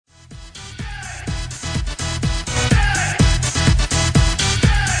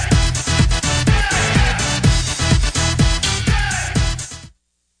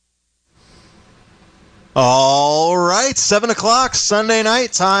All right, 7 o'clock Sunday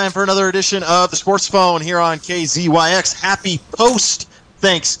night, time for another edition of the Sports Phone here on KZYX. Happy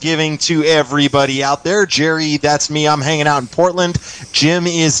post-Thanksgiving to everybody out there. Jerry, that's me. I'm hanging out in Portland. Jim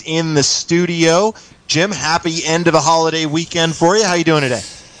is in the studio. Jim, happy end of the holiday weekend for you. How you doing today?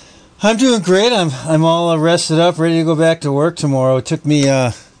 I'm doing great. I'm all rested up, ready to go back to work tomorrow. It took me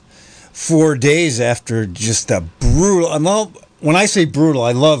 4 days after just a brutal. When I say brutal,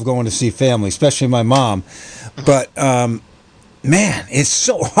 I love going to see family, especially my mom. But man, it's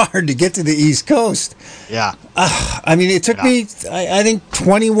so hard to get to the East Coast. Yeah. I mean, it took me, I think,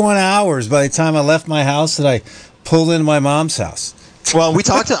 21 hours by the time I left my house that I pulled into my mom's house. Well, I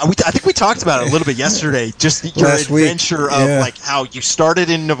think we talked about it a little bit yesterday. Just your adventure of like how you started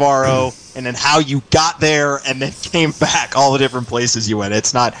in Navarro and then how you got there and then came back. All the different places you went.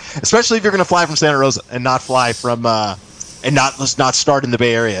 It's not, especially if you're going to fly from Santa Rosa and not fly from and not start in the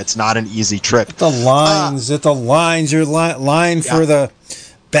Bay Area. It's not an easy trip. Your line for the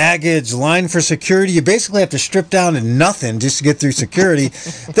baggage, line for security. You basically have to strip down to nothing just to get through security.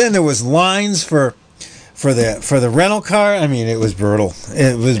 Then there was lines for the rental car. I mean, it was brutal.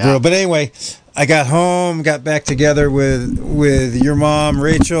 Brutal. But anyway, I got home, got back together with your mom,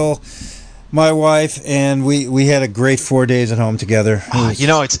 Rachel, my wife, and we had a great 4 days at home together.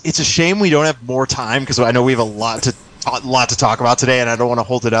 It's a shame we don't have more time because I know we have a lot to talk about today, and I don't want to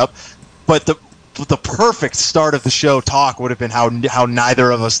hold it up. But the perfect start of the show talk would have been how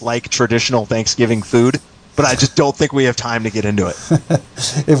neither of us like traditional Thanksgiving food. But I just don't think we have time to get into it.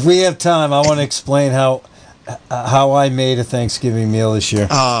 If we have time, I want to explain how I made a Thanksgiving meal this year.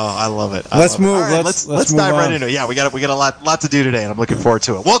 Oh, I love it. Let's move. All right, let's dive right into it. Yeah, we got a lot to do today, and I'm looking forward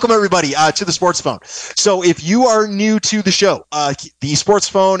to it. Welcome everybody to the Sports Phone. So, if you are new to the show, the Sports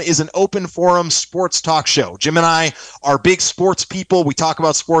Phone is an open forum sports talk show. Jim and I are big sports people. We talk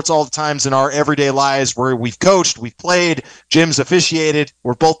about sports all the times in our everyday lives. Where we've coached, we've played. Jim's officiated.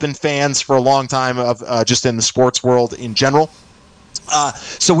 We've both been fans for a long time of just in the sports world in general.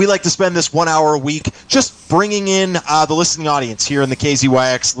 So we like to spend this 1 hour a week just bringing in the listening audience here in the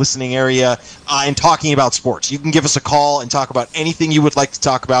KZYX listening area and talking about sports. You can give us a call and talk about anything you would like to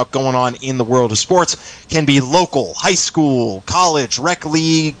talk about going on in the world of sports. Can be local, high school, college, rec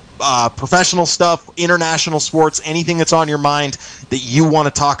league, professional stuff, international sports, anything that's on your mind that you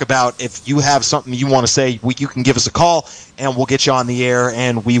want to talk about. If you have something you want to say, you can give us a call and we'll get you on the air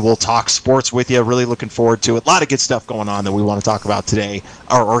and we will talk sports with you. Really looking forward to it. A lot of good stuff going on that we want to talk about today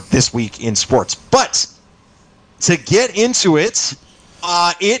or this week in sports. But to get into it,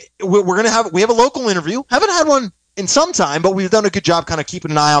 we have a local interview. Haven't had one in some time, but we've done a good job kind of keeping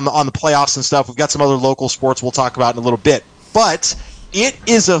an eye on the playoffs and stuff. We've got some other local sports we'll talk about in a little bit. But it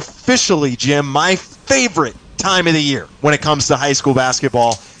is officially, Jim, my favorite time of the year when it comes to high school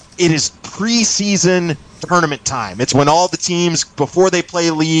basketball. It is preseason tournament time. It's when all the teams, before they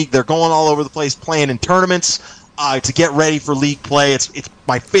play league, they're going all over the place playing in tournaments to get ready for league play. It's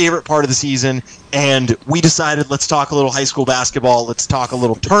my favorite part of the season, and we decided let's talk a little high school basketball. Let's talk a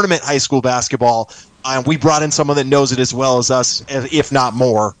little tournament high school basketball. We brought in someone that knows it as well as us, if not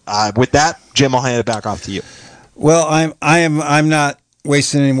more. With that, Jim, I'll hand it back off to you. Well, I'm not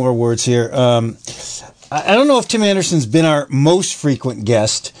wasting any more words here. I don't know if Tim Anderson's been our most frequent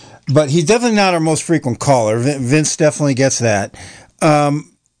guest, but he's definitely not our most frequent caller. Vince definitely gets that.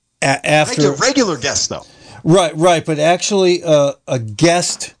 After regular guest though, right. But actually, a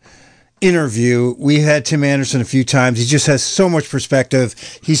guest interview. We had Tim Anderson a few times. He just has so much perspective.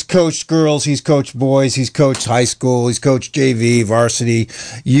 He's coached girls, he's coached boys, he's coached high school, he's coached JV, varsity,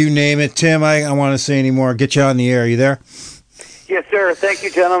 you name it. Tim, I don't want to say any more. Get you on the air. Are you there? Yes, sir. Thank you,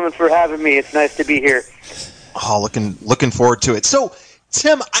 gentlemen, for having me. It's nice to be here. Oh, looking forward to it. So,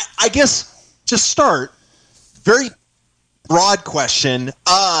 Tim, I guess to start, very broad question.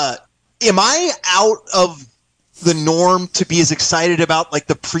 Am I out of the norm to be as excited about like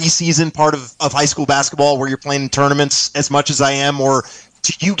the preseason part of high school basketball where you're playing in tournaments as much as I am? Or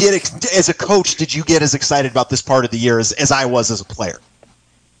did you get, as a coach, did you get as excited about this part of the year as I was as a player?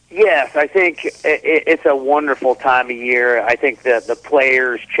 Yes, I think it's a wonderful time of year. I think that the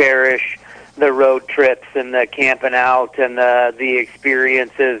players cherish the road trips and the camping out and the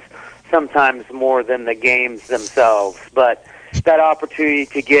experiences sometimes more than the games themselves. But that opportunity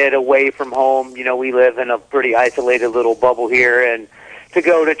to get away from home, we live in a pretty isolated little bubble here, and to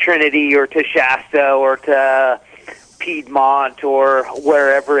go to Trinity or to Shasta or to Piedmont or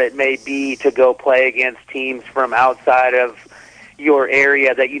wherever it may be to go play against teams from outside of your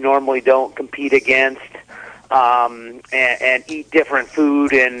area that you normally don't compete against, and eat different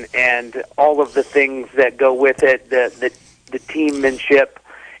food and all of the things that go with it, the teammanship.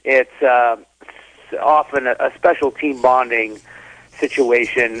 It's often a special team bonding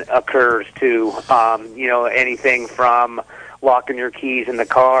situation occurs too. Anything from locking your keys in the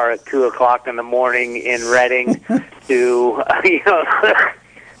car at 2:00 in the morning in Reading to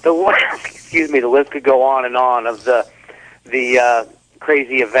the list could go on and on of the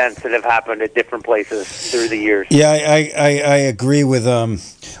crazy events that have happened at different places through the years. Yeah, I agree with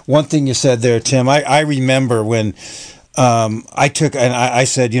one thing you said there, Tim. I remember when I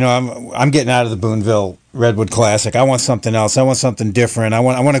said, I'm getting out of the Boonville Redwood Classic. I want something else. I want something different. I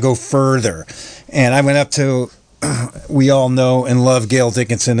want to go further. And I went up to, we all know and love Gail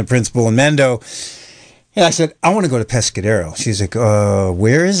Dickinson, the principal in Mendo. And I said, I want to go to Pescadero. She's like,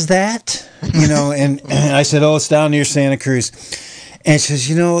 where is that? And I said, it's down near Santa Cruz. And she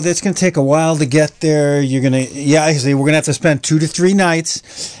says, that's going to take a while to get there. I said, we're going to have to spend 2 to 3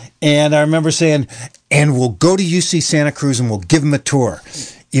 nights. And I remember saying, and we'll go to UC Santa Cruz and we'll give them a tour,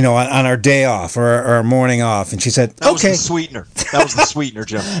 on our day off or our morning off. And she said, that was the sweetener. That was the sweetener,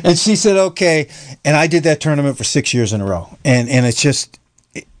 Jim. And she said, okay. And I did that tournament for 6 years in a row. And it's just,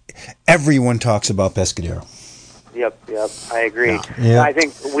 everyone talks about Pescadero. Yep, I agree. Yeah. I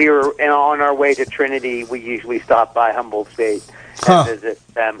think we were on our way to Trinity. We usually stop by Humboldt State and visit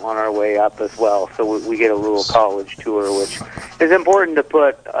them on our way up as well. So we get a little college tour, which is important to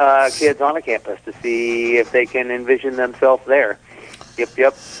put kids on a campus to see if they can envision themselves there.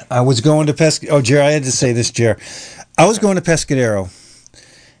 Yep. I was going to Pescadero. Oh, Jer, I had to say this, Jer. I was going to Pescadero,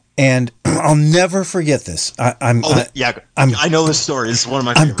 and I'll never forget this. I know this story. This is one of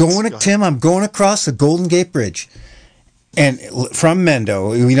my favorites. I'm going across the Golden Gate Bridge. And from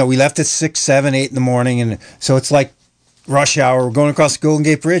Mendo, we left at 6, 7, 8 in the morning, and so it's like rush hour. We're going across the Golden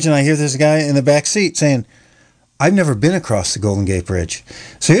Gate Bridge, and I hear this guy in the back seat saying, I've never been across the Golden Gate Bridge.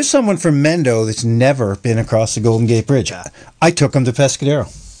 So here's someone from Mendo that's never been across the Golden Gate Bridge. I took him to Pescadero.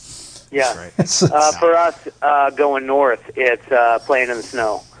 Yeah. Right. For us, going north, it's playing in the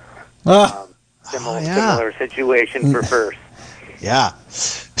snow. Similar situation for first. Yeah.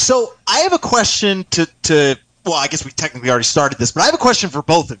 So I have a question to well, I guess we technically already started this, but I have a question for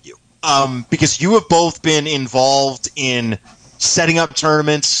both of you. Because you have both been involved in setting up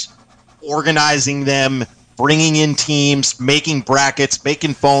tournaments, organizing them, bringing in teams, making brackets,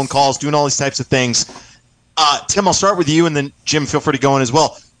 making phone calls, doing all these types of things. Tim, I'll start with you, and then Jim, feel free to go in as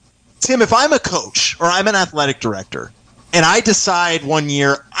well. Tim, if I'm a coach or I'm an athletic director, and I decide one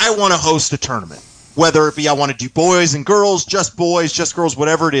year I want to host a tournament, whether it be I want to do boys and girls, just boys, just girls,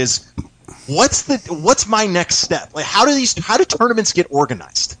 whatever it is, what's my next step? Like, how do tournaments get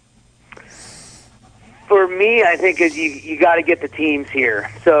organized? For me, I think you got to get the teams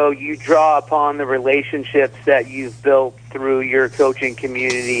here. So you draw upon the relationships that you've built through your coaching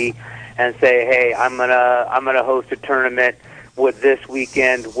community, and say, "Hey, I'm gonna host a tournament. Would this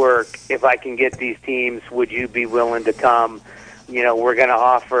weekend work? If I can get these teams, would you be willing to come? We're going to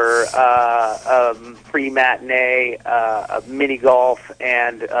offer a free matinee, a mini golf,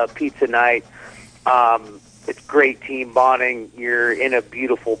 and a pizza night. It's great team bonding. You're in a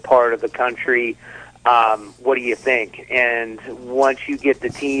beautiful part of the country. What do you think?" And once you get the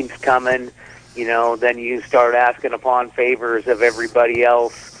teams coming, then you start asking upon favors of everybody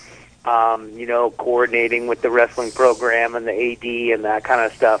else, coordinating with the wrestling program and the AD and that kind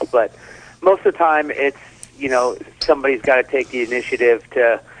of stuff. But most of the time it's, somebody's got to take the initiative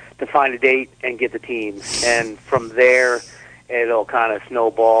to find a date and get the teams. And from there, it'll kind of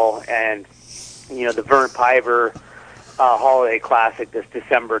snowball. And, the Vern Piver Holiday Classic this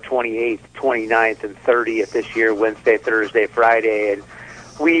December 28th, 29th, and 30th this year, Wednesday, Thursday, Friday. And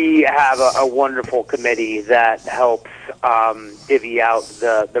we have a wonderful committee that helps divvy out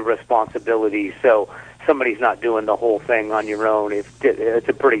the responsibilities. So somebody's not doing the whole thing on your own. It's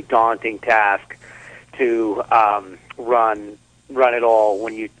a pretty daunting task to run it all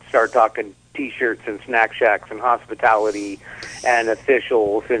when you start talking T-shirts and snack shacks and hospitality and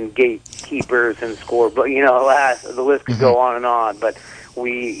officials and gatekeepers and score. But the list could go on and on. But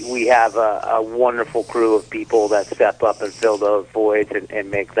we have a wonderful crew of people that step up and fill those voids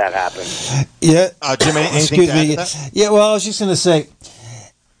and make that happen. Yeah, Jim, anything to add to that? Yeah, well, I was just going to say,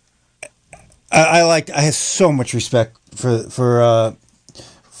 I have so much respect for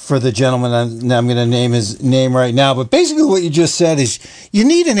the gentleman. I'm going to name his name right now, but basically what you just said is you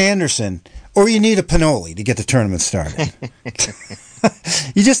need an Anderson or you need a Panoli to get the tournament started.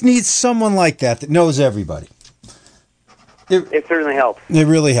 You just need someone like that knows everybody. It certainly helps. It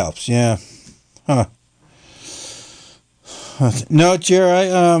really helps, yeah. Huh. No,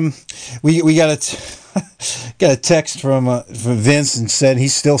 Jerry, we got a text from Vince and said he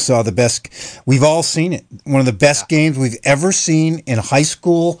still saw the best. We've all seen it. One of the best games we've ever seen in high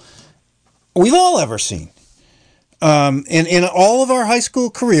school we've all ever seen. In all of our high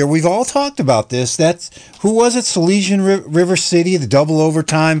school career, we've all talked about this. That's who was it? Salesian River City, the double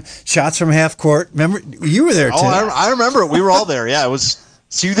overtime shots from half court. Remember, you were there, Tim. I remember it. We were all there. Yeah, it was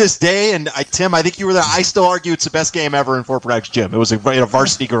to this day. And Tim, I think you were there. I still argue it's the best game ever in Fort Bragg's gym. It was a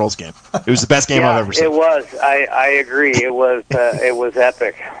varsity girls game. It was the best game I've ever seen. It was. I agree. It was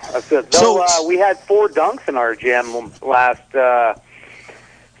epic. So we had 4 dunks in our gym last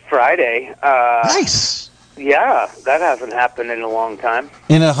Friday. Nice. Yeah, that hasn't happened in a long time.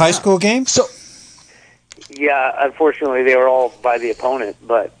 In a high school game? So, yeah, unfortunately, they were all by the opponent,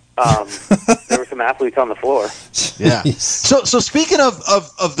 but there were some athletes on the floor. Yeah. So speaking of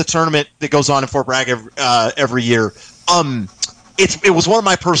the tournament that goes on in Fort Bragg every year, it was one of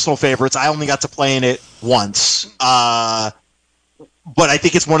my personal favorites. I only got to play in it once, but I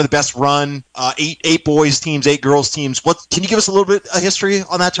think it's one of the best run. 8 boys teams, 8 girls teams. Can you give us a little bit of history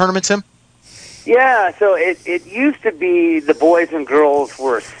on that tournament, Tim? Yeah, so it used to be the boys and girls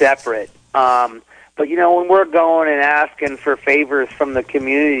were separate. But, when we're going and asking for favors from the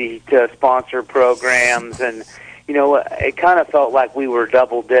community to sponsor programs, and, it kind of felt like we were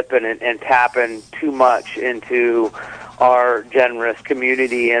double dipping and tapping too much into our generous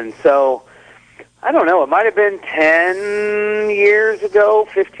community. And so, I don't know, it might have been 10 years ago,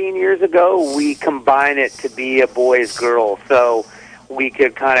 15 years ago, we combined it to be a boys-girls. So we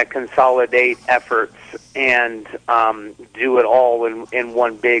could kind of consolidate efforts and do it all in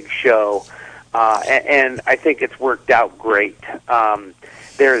one big show. And I think it's worked out great.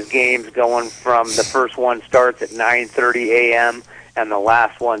 There's games going from the first one starts at 9:30 a.m. and the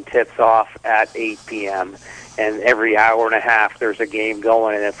last one tips off at 8 p.m. And every hour and a half there's a game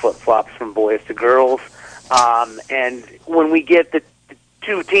going, and it flip-flops from boys to girls. And when we get the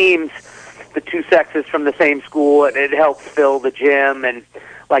 2 teams, the 2 sexes from the same school, it helps fill the gym. And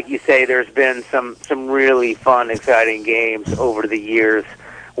like you say, there's been some really fun, exciting games over the years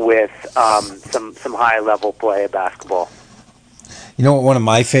with some high-level play of basketball. You know what? One of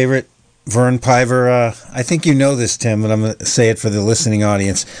my favorite, Vern Piver, I think you know this, Tim, but I'm going to say it for the listening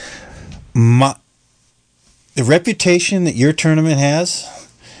audience. The reputation that your tournament has,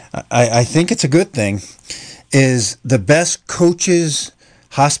 I think it's a good thing, is the best coaches'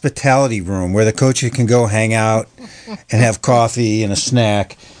 hospitality room where the coaches can go hang out and have coffee and a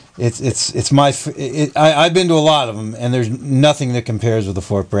snack. I've been to a lot of them, and there's nothing that compares with the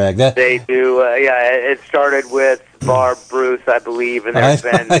Fort Bragg. They do. It started with Barb Bruce, I believe, and there's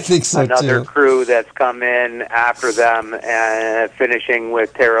been I think so another too. crew that's come in after them, and finishing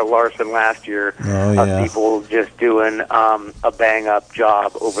with Tara Larson last year. Of people just doing a bang-up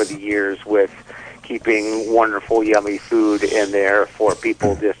job over the years with keeping wonderful, yummy food in there for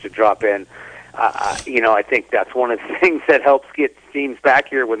people just to drop in. I think that's one of the things that helps get teams back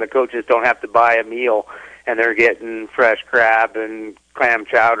here when the coaches don't have to buy a meal and they're getting fresh crab and clam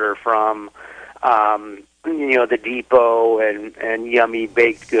chowder from, the depot and yummy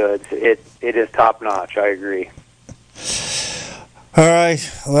baked goods. It is top notch. I agree. All right.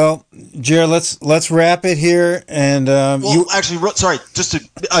 Well, Jer, let's wrap it here. And sorry, just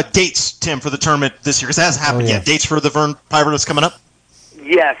dates, Tim, for the tournament this year, because it hasn't happened yet. Dates for the Vern Piver that's coming up?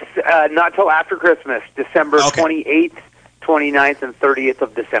 Yes, not till after Christmas, December 28th, 29th, and 30th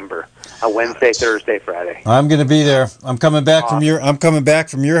of December. A Wednesday, Thursday, Friday. I'm going to be there. I'm coming back from your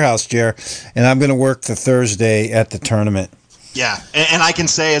house, Jer, and I'm going to work the Thursday at the tournament. Yeah, and I can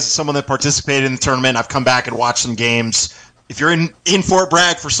say, as someone that participated in the tournament, I've come back and watched some games. If you're in Fort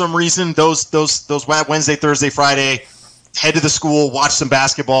Bragg for some reason, those Wednesday, Thursday, Friday, head to the school, watch some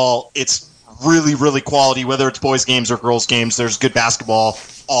basketball. It's really, really quality, whether it's boys games or girls games. There's good basketball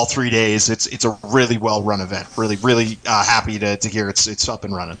all 3 days. It's a really well-run event. Really, really happy to hear it's up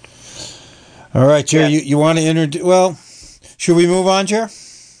and running. All right, Jer, you want to introduce? Well, should we move on, Jer?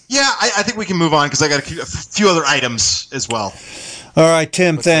 Yeah, I think we can move on because I got a few other items as well. All right,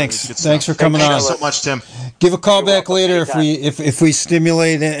 Tim. Thanks. Thanks for coming on. Thank you so much, Tim. Give a call back later if we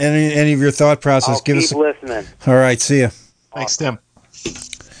stimulate any of your thought process. I'll keep listening. All right, see ya. Thanks, Tim.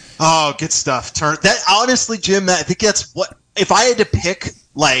 Oh, good stuff. That honestly, Jim, I think that's what if I had to pick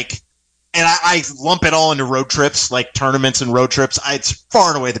and I lump it all into road trips, like tournaments and road trips. It's far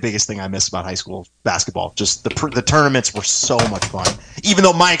and away the biggest thing I miss about high school basketball. Just the tournaments were so much fun, even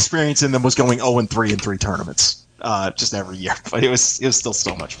though my experience in them was going 0-3 in 3 tournaments. Just every year, but it was still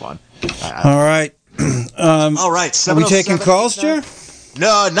so much fun. All right. All right. Are we taking calls, Jer?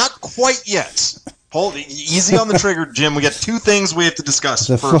 No, not quite yet. Hold easy on the trigger, Jim. We got 2 things we have to discuss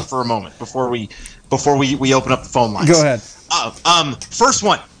for a moment before we open up the phone lines. Go ahead. First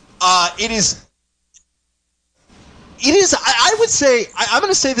one. it is. I would say I'm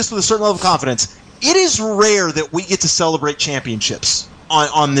going to say this with a certain level of confidence. It is rare that we get to celebrate championships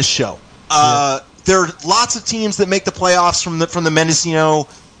on this show. There are lots of teams that make the playoffs from the Mendocino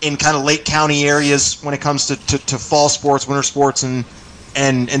in kind of Lake County areas when it comes to fall sports, winter sports, and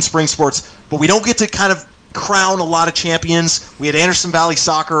spring sports. But we don't get to kind of crown a lot of champions. We had Anderson Valley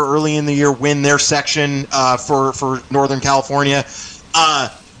Soccer early in the year win their section for Northern California.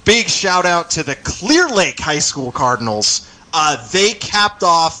 Big shout out to the Clear Lake High School Cardinals. They capped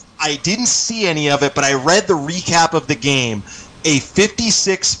off, I didn't see any of it, but I read the recap of the game, a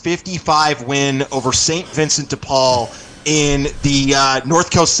 56-55 win over St. Vincent de Paul in the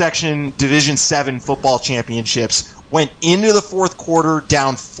North Coast Section Division 7 football championships. Went into the fourth quarter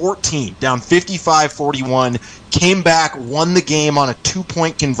down 14, down 55-41, came back, won the game on a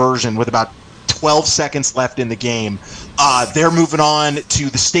 2-point conversion with about 12 seconds left in the game. They're moving on to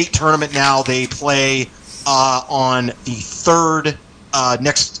the state tournament now. They play on the 3rd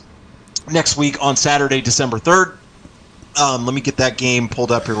next week on Saturday, December 3rd. Let me get that game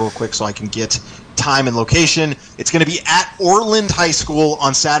pulled up here real quick so I can get time and location. It's going to be at Orland High School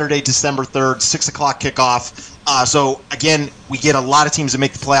on Saturday, December 3rd, 6 o'clock kickoff. So, again, we get a lot of teams that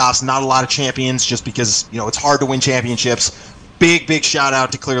make the playoffs, not a lot of champions, just because, it's hard to win championships. Big shout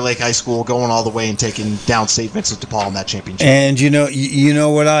out to Clear Lake High School going all the way and taking down St. Vincent de Paul in that championship. And you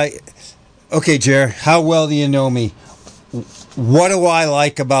know what okay, Jer, how well do you know me? What do I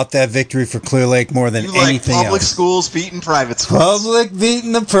like about that victory for Clear Lake more than anything else? Public schools beating private schools. Public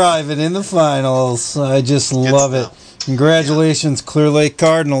beating the private in the finals. I just love it. Congratulations, Clear Lake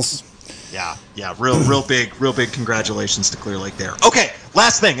Cardinals. Yeah, real big congratulations to Clear Lake there. Okay,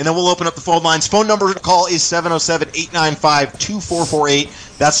 last thing, and then we'll open up the phone lines. Phone number to call is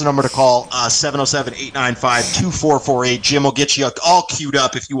 707-895-2448. That's the number to call, 707-895-2448. Jim will get you all queued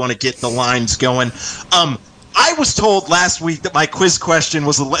up if you want to get the lines going. I was told last week that my quiz question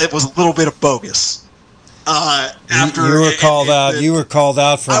was a little bit of bogus. After you were called out. You were called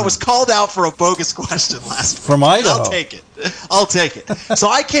out for. I was called out for a bogus question last week. From Idaho. I'll take it. So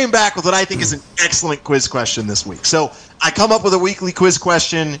I came back with what I think is an excellent quiz question this week. So I come up with a weekly quiz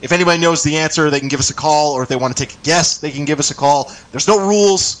question. If anybody knows the answer, they can give us a call, or if they want to take a guess, they can give us a call. There's no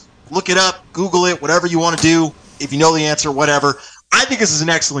rules. Look it up, Google it, whatever you want to do. If you know the answer, whatever. I think this is an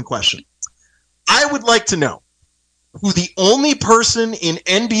excellent question. I would like to know who the only person in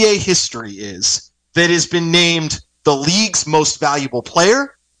NBA history is that has been named the league's most valuable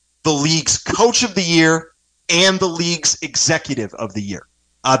player, the league's coach of the year, and the league's executive of the year.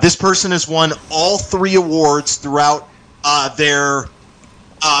 This person has won all 3 awards throughout their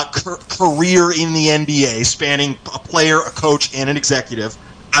career in the NBA, spanning a player, a coach, and an executive.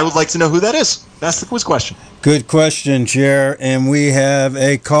 I would like to know who that is. That's the quiz question. Good question, Jer. And we have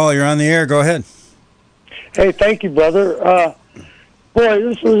a call. You're on the air. Go ahead. Hey, thank you, brother. Boy,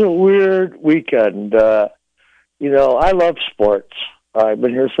 this was a weird weekend. I love sports. I've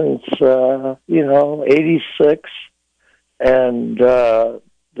been here since, 86. And the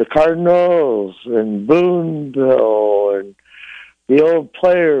Cardinals and Boonville and the old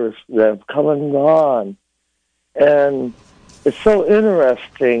players that have come and gone. And it's so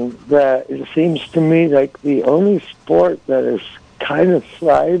interesting that it seems to me like the only sport that is kind of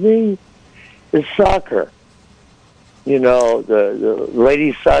thriving is soccer. The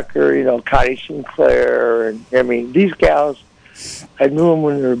ladies soccer, Connie Sinclair, and these gals, I knew them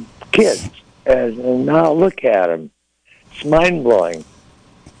when they were kids, and now look at them. It's mind-blowing.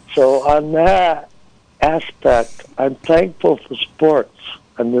 So on that aspect, I'm thankful for sports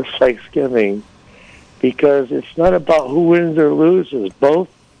on this Thanksgiving, because it's not about who wins or loses. Both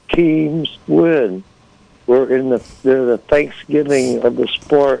teams win. They're the Thanksgiving of the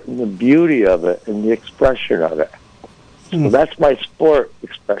sport and the beauty of it and the expression of it. So that's my sport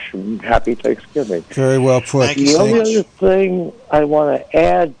expression. Happy Thanksgiving. Very well put. The only other thing I want to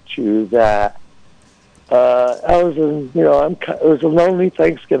add to that, it was a lonely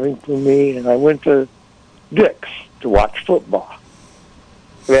Thanksgiving for me, and I went to Dick's to watch football.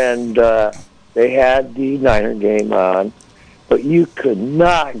 And they had the Niner game on, but you could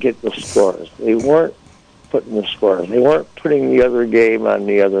not get the scores. They weren't putting the scores. They weren't putting the other game on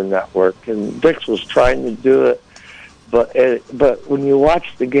the other network, and Dick's was trying to do it. But when you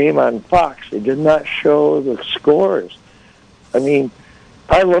watch the game on Fox, they did not show the scores. I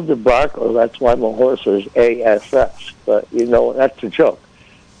love the Broncos. That's why my horse is ASS. But, that's a joke,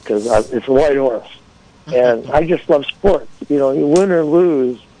 because it's a white horse. And I just love sports. You win or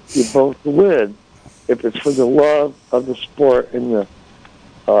lose, you both win if it's for the love of the sport and the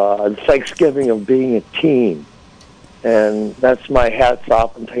Thanksgiving of being a team. And that's my hats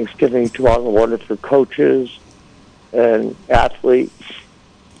off on Thanksgiving to all the wonderful coaches and athletes.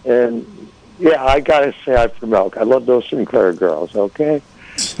 And yeah, I gotta say I'm from Elk. I love those Sinclair girls. Okay,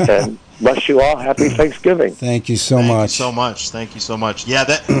 and bless you all. Happy Thanksgiving. Thank you so Thank much. you so much. Thank you so much. Yeah,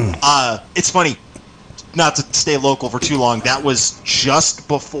 that it's funny. Not to stay local for too long. That was just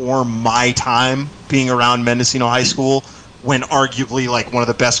before my time being around Mendocino High School, when arguably like one of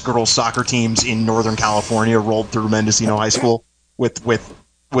the best girls soccer teams in Northern California rolled through Mendocino High School with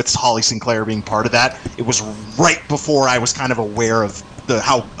Holly Sinclair being part of that. It was right before I was kind of aware of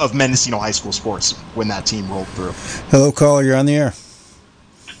of Mendocino High School sports when that team rolled through. Hello, caller. You're on the air.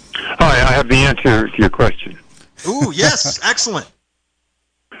 Hi, I have the answer to your question. Ooh, yes, excellent.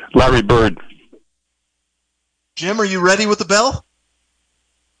 Larry Bird. Jim, are you ready with the bell?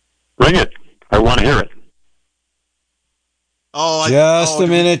 Ring it. I want to hear it. Oh, Just a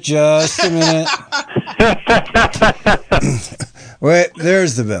minute. Wait,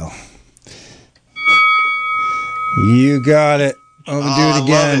 there's the bell. You got it. Oh, we'll do it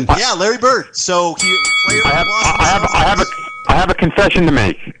again. Yeah, Larry Bird. So, player I have a confession to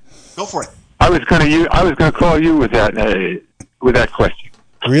make. Go for it. I was going to call you with that question.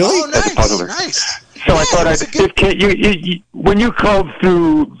 Really? Oh, nice. Puzzler. Nice. So I thought when you called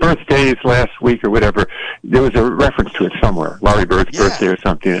through birthdays last week or whatever, there was a reference to it somewhere, Larry Bird's birthday or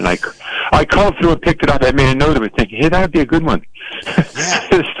something, and I called through and picked it up. I made a note of it, thinking, hey, that would be a good one.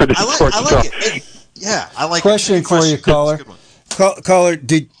 Yeah. For the sports like it. Yeah, I like question it. for you, caller. Caller,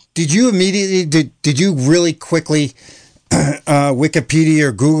 did you immediately did you really quickly Wikipedia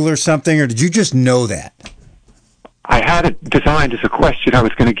or Google or something, or did you just know that? I had it designed as a question I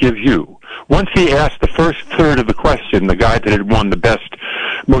was going to give you. Once he asked the first third of the question, the guy that had won the best,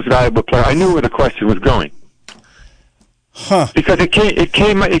 most valuable player, I knew where the question was going. Huh. Because it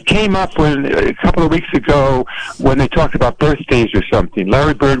came up when a couple of weeks ago when they talked about birthdays or something.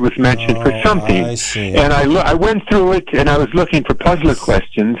 Larry Bird was mentioned for something, I see. and I went through it and I was looking for puzzler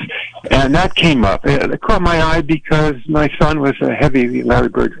questions, and that came up. It caught my eye because my son was a heavy Larry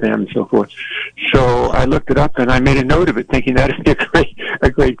Bird fan and so forth. So I looked it up and I made a note of it, thinking that would be a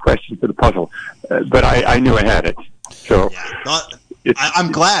great question for the puzzle. But I knew I had it. So. Yeah,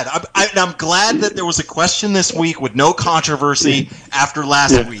 I'm glad. I'm glad that there was a question this week with no controversy after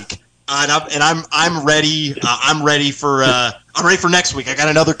last week, and I'm ready. I'm ready for next week. I got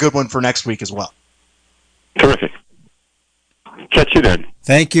another good one for next week as well. Terrific. Catch you then.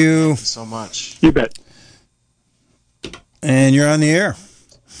 Thank you so much. You bet. And you're on the air.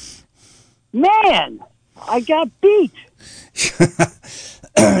 Man, I got beat.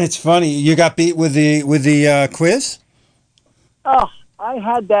 It's funny. You got beat with the quiz. Oh, I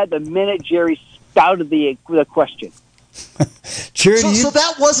had that the minute Jerry spouted the question. So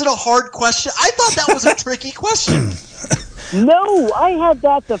that wasn't a hard question? I thought that was a tricky question. No, I had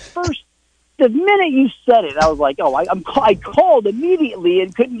that the minute you said it. I was like, oh, I called immediately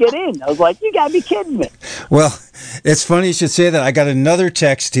and couldn't get in. I was like, you got to be kidding me. Well, it's funny you should say that. I got another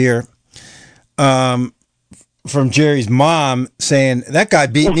text here from Jerry's mom saying, that guy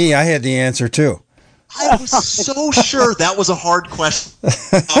beat me. I had the answer, too. I was so sure that was a hard question.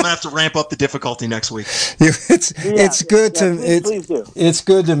 I'm gonna have to ramp up the difficulty next week. It's good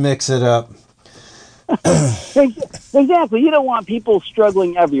to mix it up. Exactly. You don't want people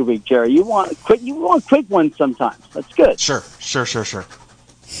struggling every week, Jerry. You want quick ones sometimes. That's good. Sure.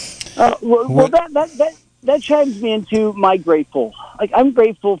 Well, that chimes me into my grateful. Like, I'm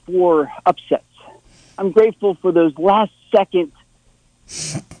grateful for upsets. I'm grateful for those last second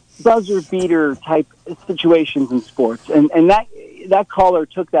buzzer beater type situations in sports, and that caller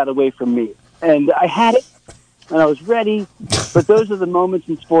took that away from me, and I had it and I was ready, but those are the moments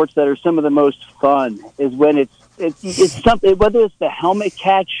in sports that are some of the most fun, is when it's something, whether it's the helmet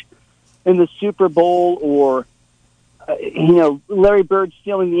catch in the Super Bowl or Larry Bird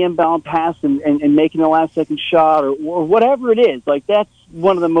stealing the inbound pass and making the last second shot or whatever it is. Like, that's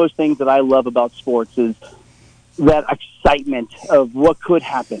one of the most things that I love about sports, is that excitement of what could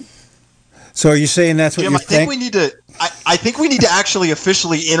happen. So are you saying that's what Jim, you think? I think we need to actually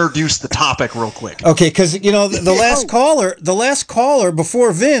officially introduce the topic real quick. Okay, because the last caller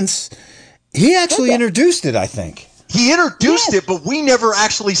before Vince, he actually introduced it. I think he introduced it, but we never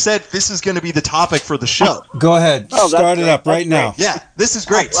actually said this is going to be the topic for the show. Go ahead, start it up right now. Yeah, this is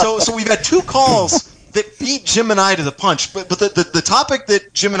great. So we've had two calls that beat Jim and I to the punch, but the topic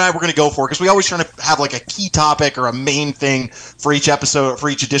that Jim and I were going to go for, because we always try to have like a key topic or a main thing for each episode, for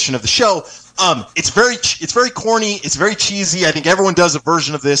each edition of the show. It's very corny, it's very cheesy. I think everyone does a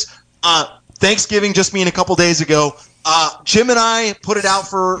version of this. Thanksgiving just being a couple days ago, Jim and I put it out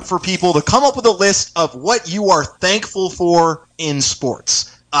for people to come up with a list of what you are thankful for in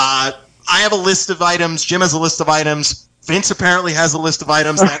sports. I have a list of items. Jim has a list of items. Vince apparently has a list of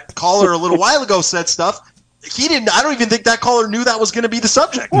items. That caller a little while ago said stuff. He didn't. I don't even think that caller knew that was going to be the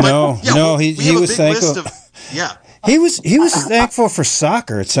subject. No, he was thankful. He was thankful for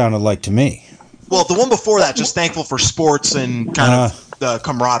soccer. It sounded like to me. Well, the one before that, just thankful for sports and kind of the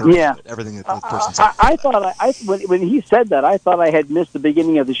camaraderie. Yeah, everything that the person said. I thought when he said that, I thought I had missed the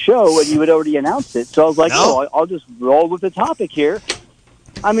beginning of the show and you had already announced it. So I was like, I'll just roll with the topic here.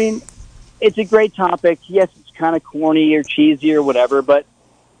 I mean, it's a great topic. Yes, it's kind of corny or cheesy or whatever, but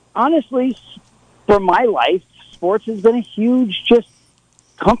honestly, for my life, sports has been a huge just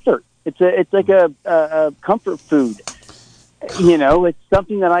comfort. It's like a comfort food. You know, it's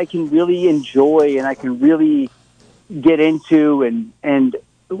something that I can really enjoy and I can really get into and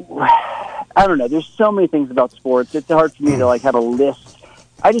I don't know. There's so many things about sports. It's hard for me to like have a list.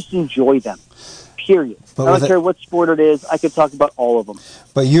 I just enjoy them. Period. But I don't care what sport it is. I could talk about all of them.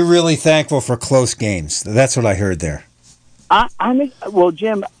 But you're really thankful for close games. That's what I heard there. Well,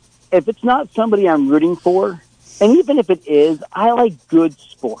 Jim, if it's not somebody I'm rooting for, and even if it is, I like good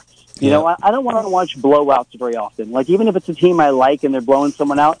sports. You know, I don't want to watch blowouts very often. Like, even if it's a team I like and they're blowing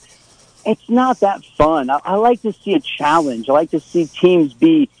someone out, it's not that fun. I like to see a challenge. I like to see teams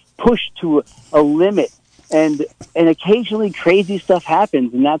be pushed to a limit. And occasionally crazy stuff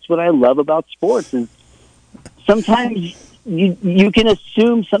happens, and that's what I love about sports. And sometimes you can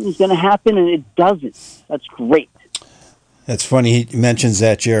assume something's going to happen, and it doesn't. That's great. That's funny he mentions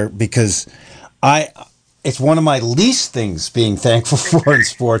that, Jared, because it's one of my least things being thankful for in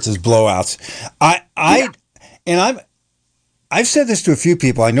sports is blowouts. I've said this to a few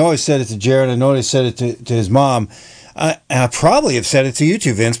people. I know I said it to Jared. I know I said it to his mom. And I probably have said it to you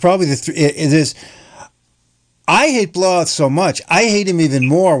too, Vince. Probably it is. I hate blowouts so much. I hate them even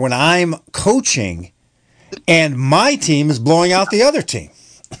more when I'm coaching and my team is blowing out the other team.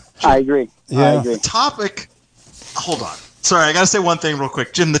 I agree. Yeah. I agree. The topic. Hold on. Sorry, I got to say one thing real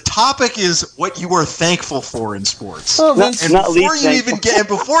quick, Jim. The topic is what you are thankful for in sports. Oh, Vince, and before you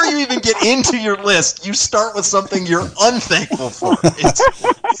even get into your list, you start with something you're unthankful for.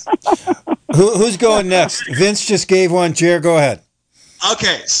 Who's going next? Vince just gave one. Jared, go ahead.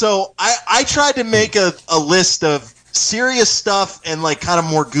 Okay, so I tried to make a list of serious stuff and like kind of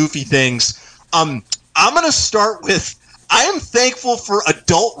more goofy things. I'm going to start with I am thankful for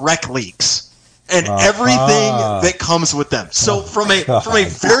adult rec leagues and everything that comes with them. So from a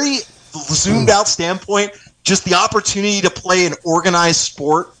very zoomed out standpoint, just the opportunity to play an organized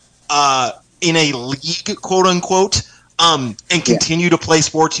sport in a league, quote unquote, and continue to play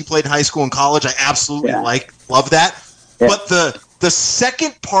sports you played in high school and college, I absolutely love that. Yeah. But the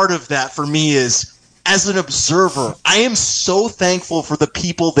second part of that for me is, as an observer, I am so thankful for the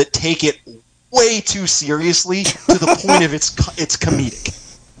people that take it way too seriously to the point of it's comedic.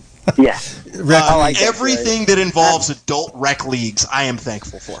 Yeah. Everything that involves adult rec leagues, I am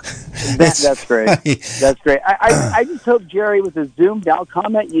thankful for. That's great. That's great. I just hope, Jerry, with a zoomed out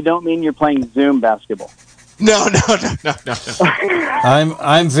comment, you don't mean you're playing Zoom basketball. No.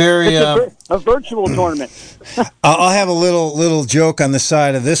 I'm very a virtual tournament. I'll have a little joke on the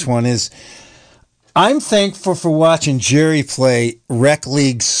side of this one is I'm thankful for watching Jerry play rec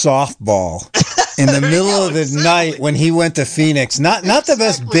league softball in the middle of the night when he went to Phoenix. Not the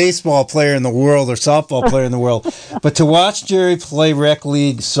best baseball player in the world or softball player in the world, but to watch Jerry play rec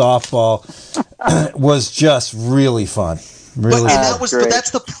league softball was just really fun. Really? But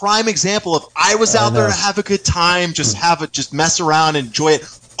that's the prime example of I was out there to have a good time, just mess around, enjoy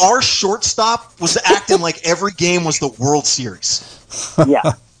it. Our shortstop was acting like every game was the World Series. Yeah,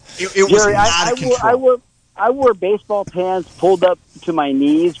 it was out of control. I wore baseball pants pulled up to my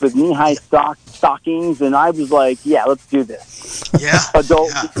knees with knee-high stockings, and I was like, "Yeah, let's do this." Yeah,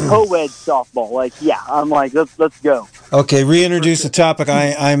 adult co-ed softball. I'm like, let's go. Okay, reintroduce the topic.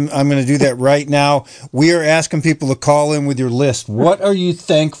 I'm going to do that right now. We are asking people to call in with your list. What are you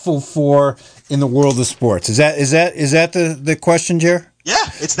thankful for in the world of sports? Is that the question, Jer? Yeah,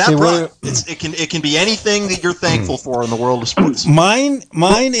 it's that broad. It can be anything that you're thankful for in the world of sports. Mine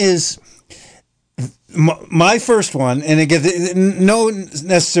is my first one, and again, no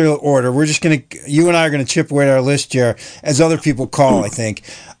necessary order. We're just you and I are gonna chip away at our list, Jer, as other people call. I think.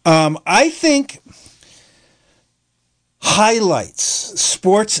 I think. Highlights,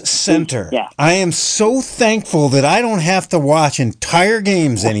 Sports Center. Yeah. I am so thankful that I don't have to watch entire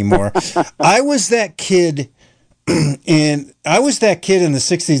games anymore. I was that kid in the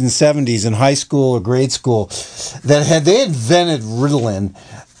 60s and 70s in high school or grade school that had they invented Ritalin,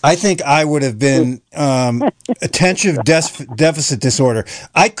 I think I would have been attention deficit disorder.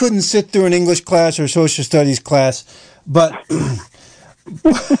 I couldn't sit through an English class or social studies class, but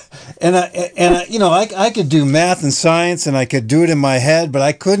I could do math and science, and I could do it in my head, but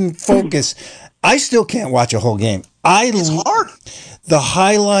I couldn't focus. I still can't watch a whole game. It's hard. The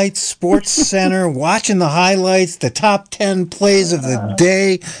highlights, Sports Center, watching the highlights, the top 10 plays of the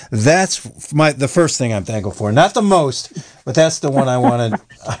day. That's the first thing I'm thankful for. Not the most, but that's the one I wanted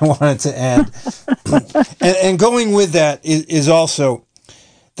to add. And going with that is also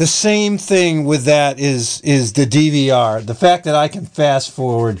the same thing with that is the DVR. The fact that I can fast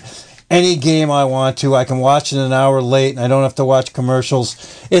forward any game I want to. I can watch it an hour late and I don't have to watch commercials.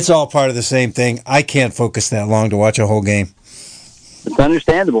 It's all part of the same thing. I can't focus that long to watch a whole game. It's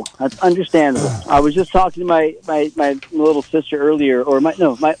understandable. That's understandable. I was just talking to my little sister earlier, my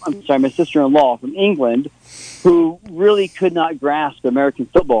sister-in-law from England, who really could not grasp American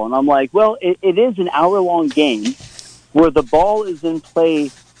football. And I'm like, well, it is an hour-long game where the ball is in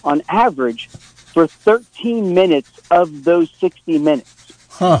play on average for 13 minutes of those 60 minutes.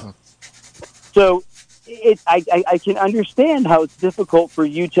 Huh. So I can understand how it's difficult for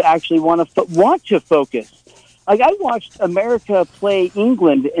you to actually want to focus. Like, I watched America play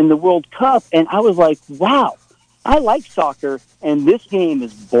England in the World Cup, and I was like, wow, I like soccer, and this game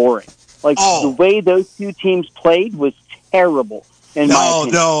is boring. Like, the way those two teams played was terrible, in my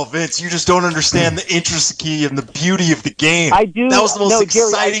opinion. No, Vince, you just don't understand the intricacy and the beauty of the game. I do. That was the most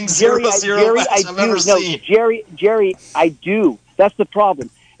exciting 0-0 match I've ever seen. Jerry, I do. That's the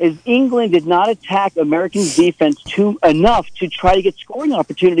problem. Is England did not attack Americans' defense enough to try to get scoring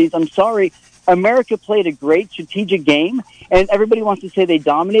opportunities. I'm sorry. America played a great strategic game, and everybody wants to say they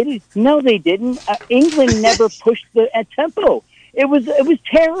dominated. No, they didn't. England never pushed the tempo. It was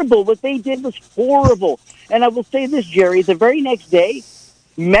terrible. What they did was horrible. And I will say this, Jerry, the very next day,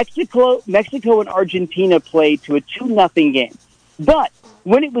 Mexico and Argentina played to a 2-0 game. But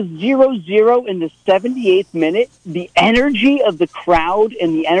when it was 0-0 in the 78th minute, the energy of the crowd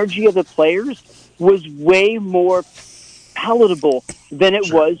and the energy of the players was way more palatable than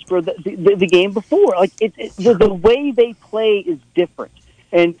it was for the game before. Like the way they play is different,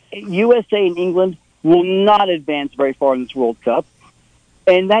 and USA and England will not advance very far in this World Cup.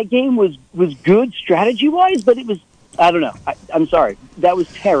 And that game was good strategy wise, but it was, I don't know. I'm sorry, that was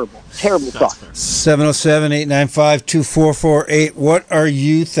terrible talk. 707-895-2448. What are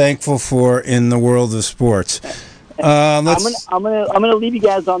you thankful for in the world of sports? I'm gonna leave you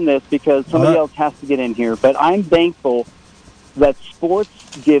guys on this because somebody else has to get in here. But I'm thankful that sports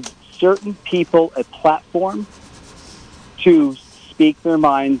give certain people a platform to speak their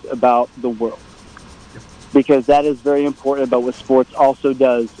minds about the world. Because that is very important about what sports also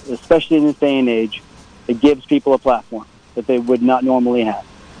does, especially in this day and age. It gives people a platform that they would not normally have.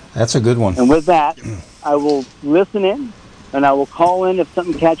 That's a good one. And with that, I will listen in, and I will call in if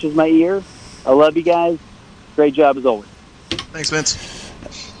something catches my ear. I love you guys. Great job as always. Thanks, Vince.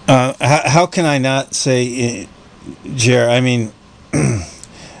 How can I not say, Jer? I mean,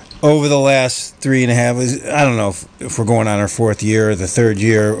 over the last 3.5, I don't know if we're going on our 4th year or the 3rd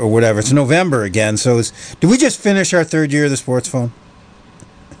year or whatever. It's November again. So did we just finish our 3rd year of the Sports Phone?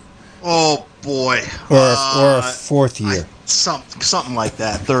 Oh boy. Or our 4th year. Something like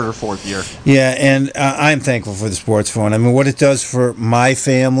that, 3rd or 4th year. Yeah, and I'm thankful for the Sports Phone. I mean, what it does for my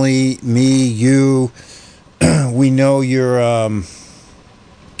family, me, you. We know your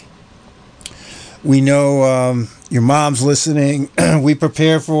mom's listening. We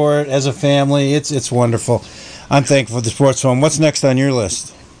prepare for it as a family. It's wonderful. I'm thankful for the Sports Phone. What's next on your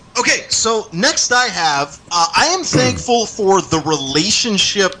list? Okay, so next I am thankful for the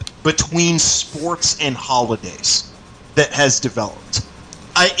relationship between sports and holidays that has developed.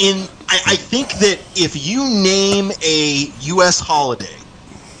 I think that if you name a U.S. holiday,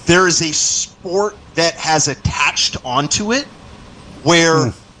 there is a sport that has attached onto it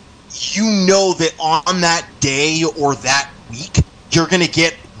where you know that on that day or that week, you're going to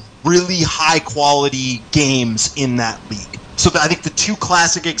get really high quality games in that league. So I think the two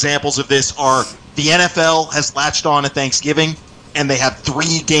classic examples of this are the NFL has latched on at Thanksgiving, and they have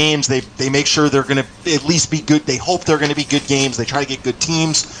 3 games. They make sure they're going to at least be good. They hope they're going to be good games. They try to get good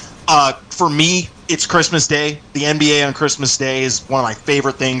teams. For me, it's Christmas Day. The NBA on Christmas Day is one of my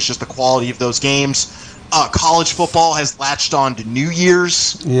favorite things, just the quality of those games. College football has latched on to New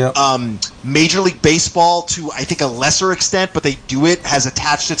Year's. Yep. Major League Baseball, to I think a lesser extent, but they do it, has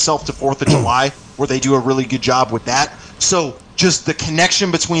attached itself to 4th of July, where they do a really good job with that. So just the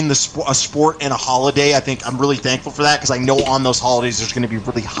connection between a sport and a holiday, I think I'm really thankful for that, because I know on those holidays there's going to be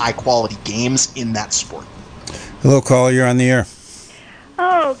really high-quality games in that sport. Hello, caller. You're on the air.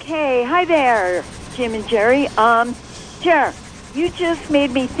 Okay. Hi there, Jim and Jerry. Jer, you just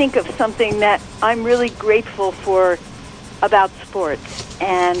made me think of something that I'm really grateful for about sports.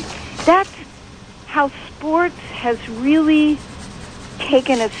 And that's how sports has really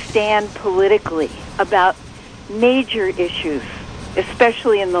taken a stand politically about major issues,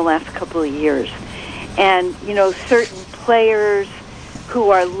 especially in the last couple of years. And, certain players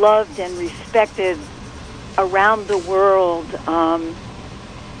who are loved and respected around the world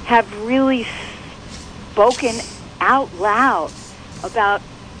have really spoken out loud about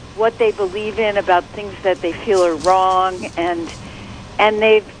what they believe in, about things that they feel are wrong, and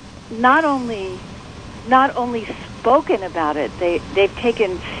they've not only spoken about it, they've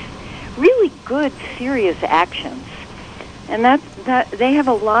taken really good, serious actions, and that they have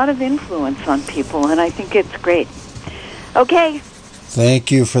a lot of influence on people, and I think it's great. Okay.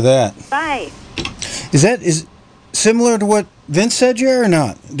 Thank you for that. Bye. Is similar to what Vince said, Jer, or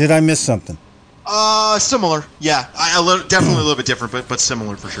not? Did I miss something? Similar. Yeah, definitely a little bit different, but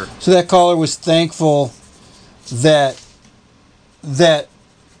similar for sure. So that caller was thankful that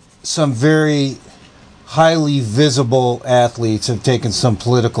some very highly visible athletes have taken some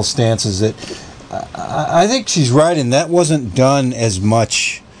political stances that I think she's right in. That wasn't done as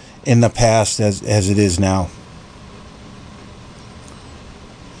much in the past as it is now.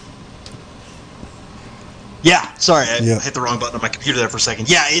 Yeah, sorry, I hit the wrong button on my computer there for a second.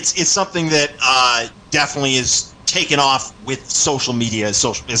 Yeah, it's something that definitely is taken off with social media.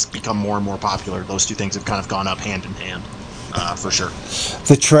 It's become more and more popular. Those two things have kind of gone up hand in hand, for sure.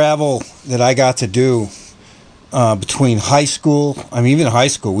 The travel that I got to do between high school, even in high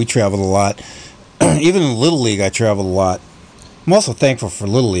school, we traveled a lot. Even in Little League, I traveled a lot. I'm also thankful for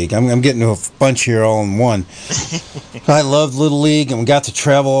Little League. I'm getting to a bunch here all in one. I loved Little League, and we got to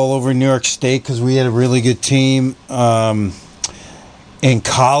travel all over New York State because we had a really good team. In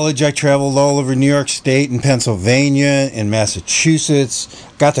college, I traveled all over New York State and Pennsylvania and Massachusetts.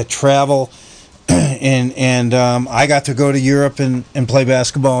 Got to travel, and I got to go to Europe and play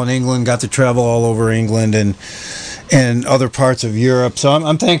basketball in England. Got to travel all over England and other parts of Europe. So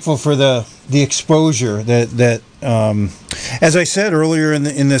I'm thankful for the exposure that as I said earlier in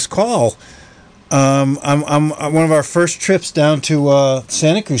this call, I'm one of our first trips down to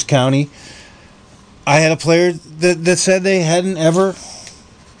Santa Cruz County. I had a player that said they hadn't ever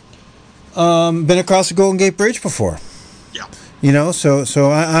been across the Golden Gate Bridge before. Yeah.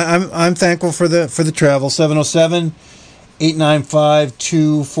 So I'm thankful for the travel.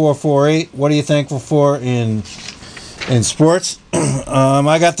 707-895-2448. What are you thankful for in sports?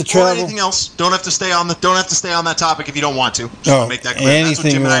 I got the travel. Or anything else? Don't have to stay on that topic if you don't want to. Just want to make that clear. That's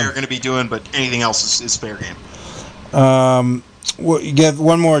what Jim and I are going to be doing, but anything else is fair game. You get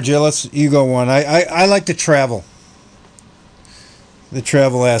one more, Jill. You go one. I like to travel. The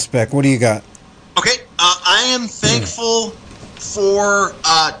travel aspect. What do you got? Okay, I am thankful for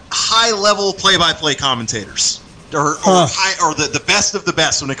high-level play-by-play commentators, or the best of the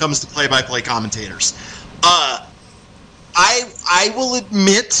best when it comes to play-by-play commentators. I will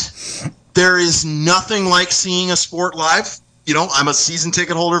admit there is nothing like seeing a sport live. I'm a season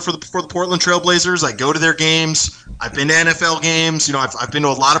ticket holder for the Portland Trail Blazers. I go to their games. I've been to NFL games. I've been to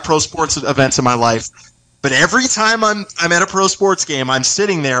a lot of pro sports events in my life. But every time I'm at a pro sports game, I'm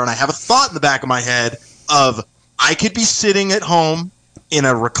sitting there and I have a thought in the back of my head of I could be sitting at home in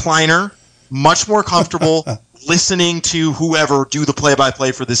a recliner, much more comfortable, listening to whoever do the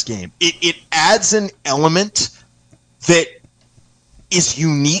play-by-play for this game. It adds an element that is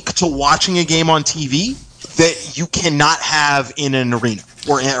unique to watching a game on TV that you cannot have in an arena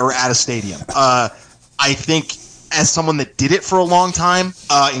or at a stadium. I think as someone that did it for a long time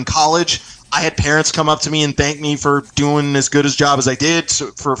in college, I had parents come up to me and thank me for doing as good a job as I did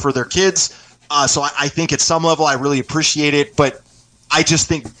for their kids. So I think at some level I really appreciate it, but I just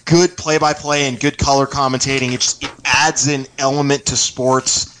think good play-by-play and good color commentating, it adds an element to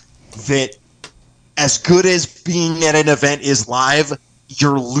sports that, as good as being at an event is live,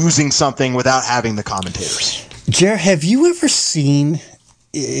 you're losing something without having the commentators. Jer, have you ever seen,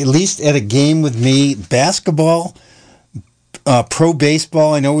 at least at a game with me, basketball, pro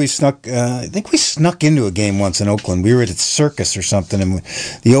baseball? I know I think we snuck into a game once in Oakland. We were at a circus or something, and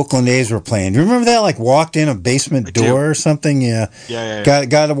the Oakland A's were playing. Do you remember that? Like walked in a basement door or something? Yeah.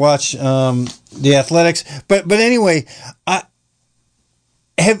 Got to watch the Athletics. But anyway,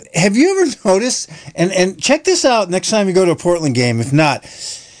 Have you ever noticed, and check this out next time you go to a Portland game, if not,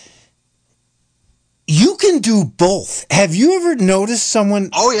 you can do both. Have you ever noticed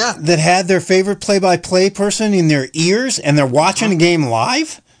someone that had their favorite play-by-play person in their ears and they're watching the game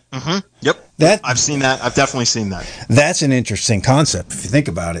live? Mm-hmm. Yep. I've seen that. I've definitely seen that. That's an interesting concept if you think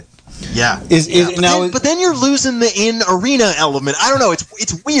about it. Yeah. But then you're losing the in-arena element. I don't know.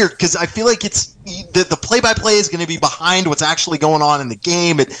 It's weird because I feel like it's the play-by-play is going to be behind what's actually going on in the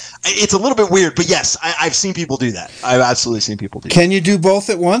game. It's a little bit weird, but yes, I've seen people do that. I've absolutely seen people do that. Can you do both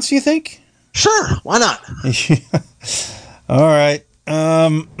at once, you think? Sure. Why not? All right.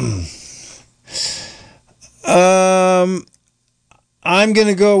 I'm going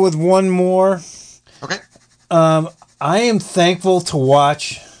to go with one more. Okay. I am thankful to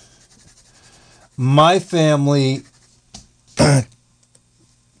watch my family,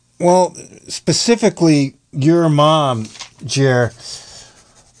 well, specifically your mom, Jer,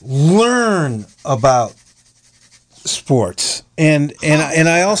 learn about sports. And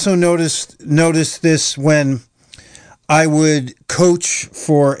I also noticed this when I would coach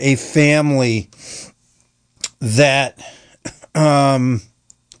for a family that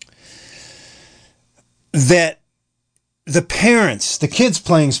the parents, the kids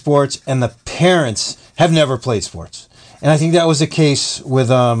playing sports, and the parents have never played sports. And I think that was the case with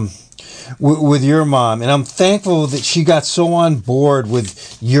your mom. And I'm thankful that she got so on board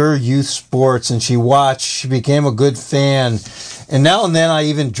with your youth sports, and she watched. She became a good fan. And now and then I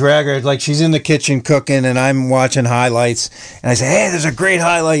even drag her, like she's in the kitchen cooking, and I'm watching highlights. And I say, hey, there's a great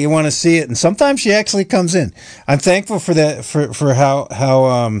highlight. You want to see it? And sometimes she actually comes in. I'm thankful for that, for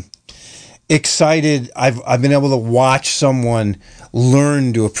how excited I've been able to watch someone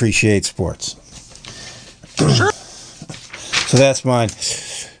learn to appreciate sports. Sure. So that's mine.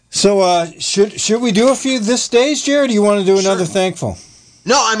 So should we do a few this days, Jared? Or do you want to do another thankful?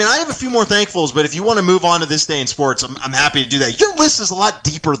 No, I mean I have a few more thankfuls, but if you want to move on to this day in sports, I'm happy to do that. Your list is a lot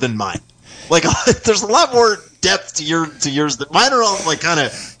deeper than mine. Like there's a lot more depth to yours. That mine are all like kind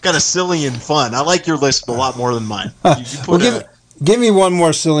of silly and fun. I like your list a lot more than mine. Give me one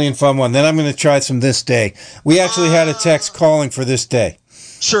more silly and fun one. Then I'm going to try some this day. We actually had a text calling for this day.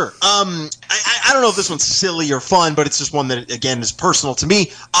 Sure. I don't know if this one's silly or fun, but it's just one that, again, is personal to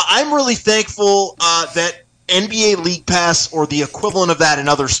me. I'm really thankful that NBA League Pass or the equivalent of that in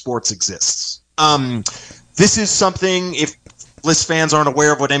other sports exists. This is something, if List fans aren't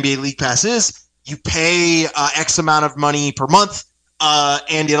aware of what NBA League Pass is, you pay X amount of money per month.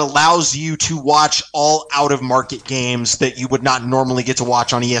 And it allows you to watch all out-of-market games that you would not normally get to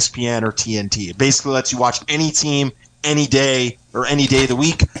watch on ESPN or TNT. It basically lets you watch any team, any day, or any day of the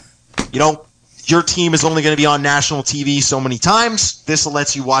week. You know, your team is only going to be on national TV so many times. This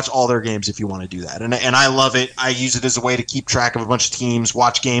lets you watch all their games if you want to do that. And I love it. I use it as a way to keep track of a bunch of teams,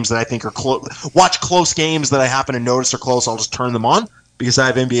 watch games that I think are watch close games that I happen to notice are close. I'll just turn them on. Because I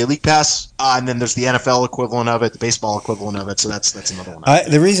have NBA League Pass, and then there's the NFL equivalent of it, the baseball equivalent of it. So that's another one.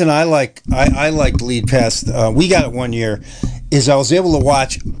 The reason I liked League Pass, we got it one year, is I was able to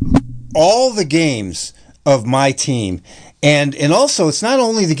watch all the games of my team, and also it's not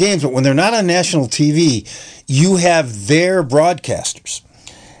only the games, but when they're not on national TV, you have their broadcasters,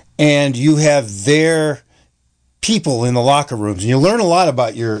 and you have their people in the locker rooms, and you learn a lot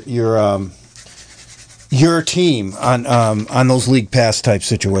about your team on those League Pass type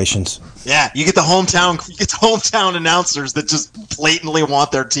situations. Yeah, you get the hometown announcers that just blatantly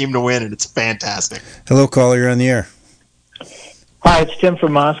want their team to win, and it's fantastic. Hello, caller, you're on the air. Hi, it's Tim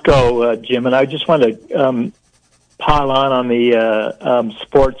from Moscow, Jim, and I just want to pile on the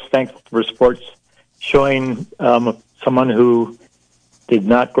sports. Thankful for sports, showing someone who did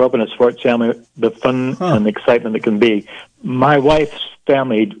not grow up in a sports family the fun and excitement that can be. My wife's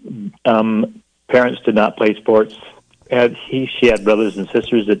family. Parents did not play sports. She had brothers and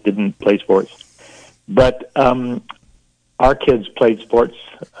sisters that didn't play sports. But our kids played sports,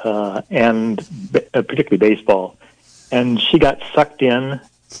 and particularly baseball. And she got sucked in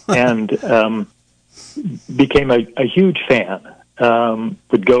and became a huge fan.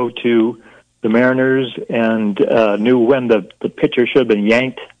 Would go to the Mariners and knew when the pitcher should have been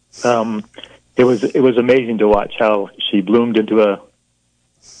yanked. It was amazing to watch how she bloomed into a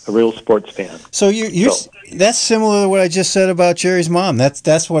real sports fan. So that's similar to what I just said about Jerry's mom.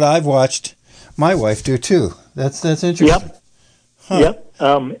 That's what I've watched my wife do too. That's interesting. Yep. Huh. Yep.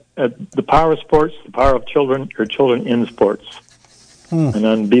 The power of sports, the power of children in sports. An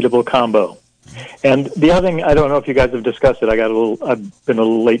unbeatable combo. And the other thing, I don't know if you guys have discussed it. I've been a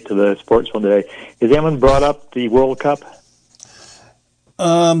little late to the sports one today. Has anyone brought up the World Cup?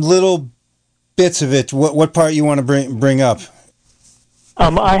 Little bits of it. What part you want to bring up?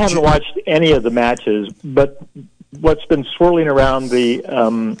 I haven't watched any of the matches, but what's been swirling around the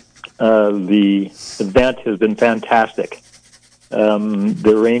event has been fantastic. The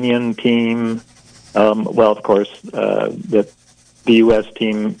Iranian team, of course, the U.S.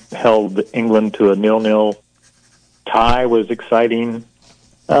 team held England to a 0-0 tie was exciting.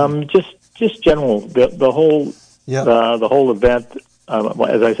 Just general the whole the whole event.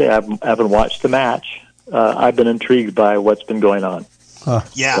 As I say, I haven't watched the match. I've been intrigued by what's been going on.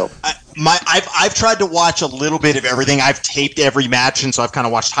 Yeah, So. I've tried to watch a little bit of everything. I've taped every match, and so I've kind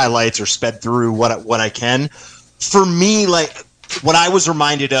of watched highlights or sped through what I can. For me, like what I was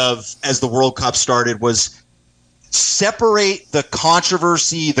reminded of as the World Cup started was separate the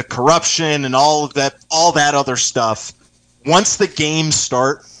controversy, the corruption, and all that other stuff. Once the games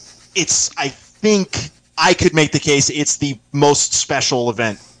start, I think I could make the case it's the most special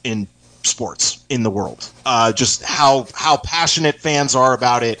event in sports in the world. Just how passionate fans are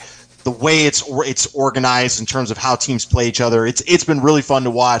about it, the way it's organized in terms of how teams play each other. It's been really fun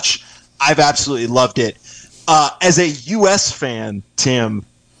to watch. I've absolutely loved it. As a U.S. fan, Tim,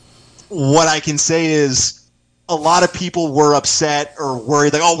 what I can say is a lot of people were upset or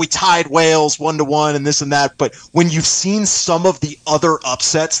worried, like, oh, we tied Wales 1-1 and this and that. But when you've seen some of the other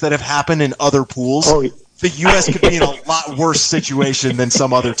upsets that have happened in other pools, the U.S. could be in a lot worse situation than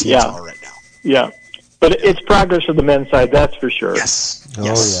some other teams are right now. Yeah, but it's progress for the men's side, that's for sure. Yes.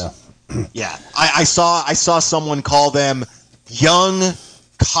 Oh, yeah. Yeah. I saw someone call them young,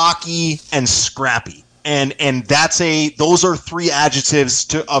 cocky, and scrappy. And those are three adjectives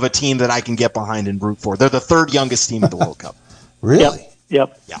of a team that I can get behind and root for. They're the third youngest team of the World Cup. Really?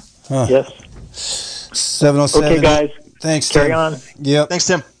 Yep. Yeah. Huh. Yes. 707. Okay, guys. Thanks, Carry Tim. on. Yep. Thanks,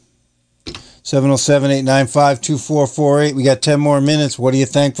 Tim. 707-895-2448. We got 10 more minutes. What are you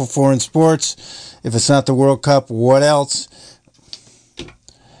thankful for in sports? If it's not the World Cup, what else?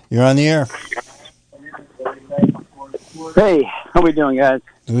 You're on the air. Hey, how we doing, guys?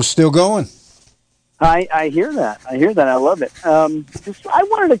 We're still going. I hear that. I love it. I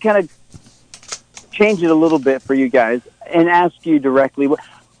wanted to kind of change it a little bit for you guys and ask you directly, what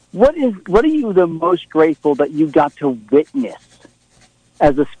are you the most grateful that you got to witness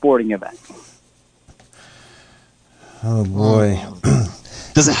as a sporting event? Oh, boy.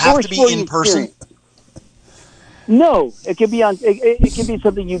 Does it have to be in person? Experience. No, it could be it could be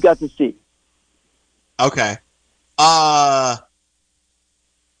something you got to see. Okay.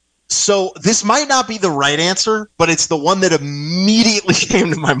 So this might not be the right answer, but it's the one that immediately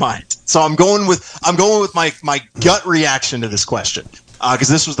came to my mind. So I'm going with my gut reaction to this question, because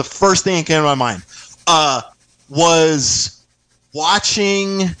this was the first thing that came to my mind. Was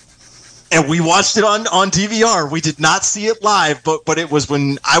watching, and we watched it on DVR. We did not see it live, but it was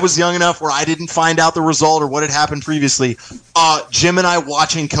when I was young enough where I didn't find out the result or what had happened previously. Jim and I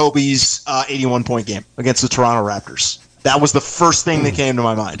watching Kobe's 81-point game against the Toronto Raptors. That was the first thing that came to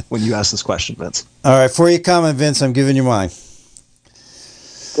my mind when you asked this question, Vince. All right, before you comment, Vince, I'm giving you mine.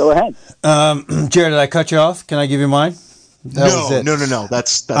 Go ahead. Jared, did I cut you off? Can I give you mine? No.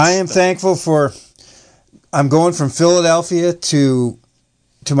 That's I am thankful for. I'm going from Philadelphia to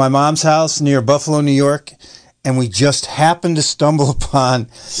my mom's house near Buffalo, New York, and we just happened to stumble upon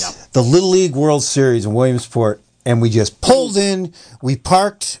the Little League World Series in Williamsport, and we just pulled in. We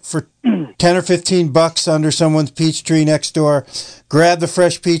parked for $10 or $15 under someone's peach tree next door, grabbed the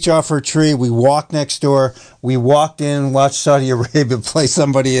fresh peach off her tree. We walked next door. We walked in, watched Saudi Arabia play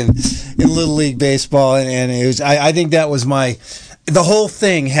somebody in Little League Baseball, and it was. I think that was the whole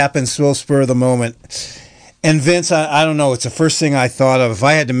thing happened so spur of the moment. And Vince, I don't know. It's the first thing I thought of. If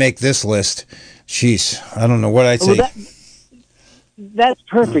I had to make this list, jeez, I don't know what I'd say. Well, that's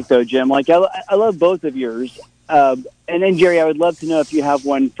perfect, though, Jim. Like I love both of yours. And then, Jerry, I would love to know if you have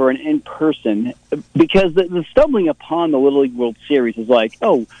one for an in-person, because the stumbling upon the Little League World Series is like,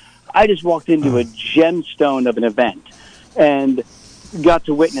 oh, I just walked into a gemstone of an event and got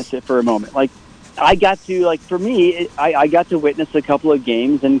to witness it for a moment. Like, I got to, for me, I got to witness a couple of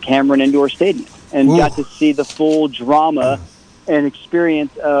games in Cameron Indoor Stadium and got to see the full drama and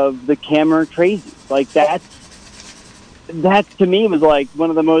experience of the Cameron Crazy. Like, that to me was like one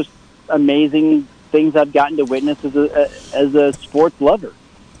of the most amazing things I've gotten to witness as a sports lover.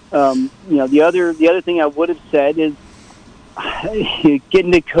 The other thing I would have said is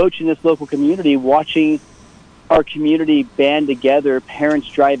getting to coach in this local community, watching our community band together, parents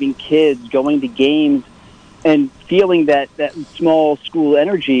driving kids, going to games, and feeling that small school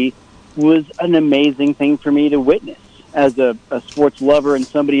energy was an amazing thing for me to witness as a sports lover and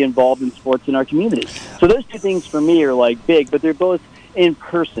somebody involved in sports in our community. So those two things for me are like big, but they're both in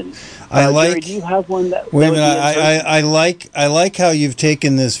person. Jerry, do you have one that? Wait a minute. I like how you've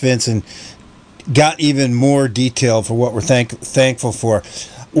taken this, Vince, and got even more detail for what we're thankful for.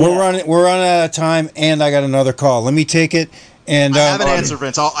 We're running out of time, and I got another call. Let me take it. And I have an answer,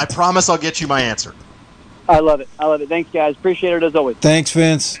 Vince. I promise I'll get you my answer. I love it. Thanks, guys. Appreciate it as always. Thanks,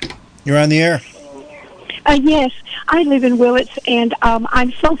 Vince. You're on the air. Yes, I live in Willits, and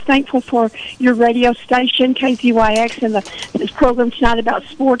I'm so thankful for your radio station, KZYX, and this program tonight about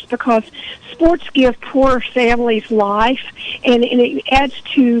sports, because sports give poor families life, and it adds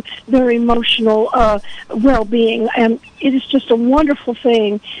to their emotional well-being. And it is just a wonderful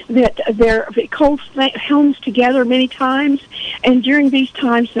thing that it calls homes together many times, and during these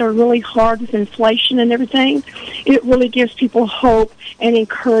times that are really hard with inflation and everything, it really gives people hope and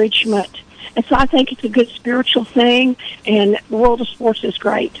encouragement. And so I think it's a good spiritual thing, and the world of sports is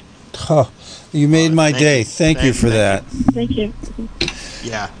great. Oh, you made my day. Thank you for that. Thank you.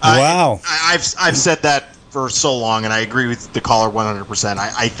 Yeah. Wow. I've said that for so long, and I agree with the caller 100%.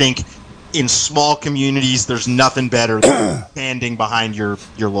 I think in small communities, there's nothing better than standing behind your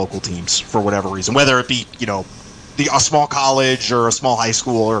local teams for whatever reason, whether it be a small college or a small high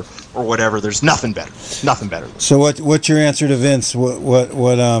school or whatever. There's nothing better. Nothing better. So what's your answer to Vince?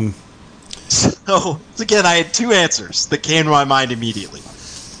 So again, I had two answers that came to my mind immediately.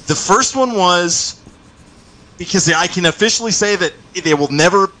 The first one was because I can officially say that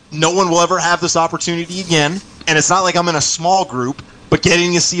no one will ever have this opportunity again, and it's not like I'm in a small group, but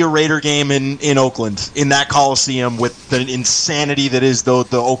getting to see a Raider game in Oakland, in that Coliseum with the insanity that is the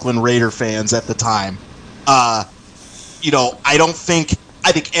Oakland Raider fans at the time. I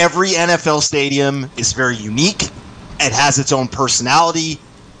think every NFL stadium is very unique. It has its own personality.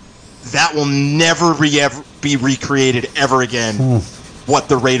 That will never be recreated ever again. What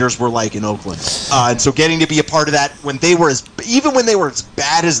the Raiders were like in Oakland, and so getting to be a part of that when they were as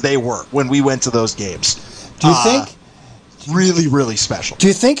bad as they were when we went to those games. Do you think really, really special? Do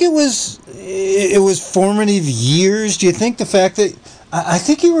you think it was formative years? Do you think the fact that I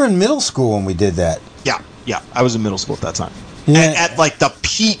think you were in middle school when we did that? Yeah, I was in middle school at that time. Yeah. At like the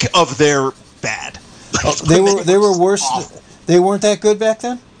peak of their bad. They were worse. Awful. They weren't that good back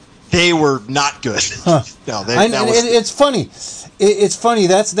then. They were not good. Huh. No, it's funny. It's funny.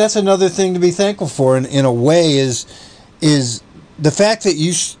 That's another thing to be thankful for. In a way, is the fact that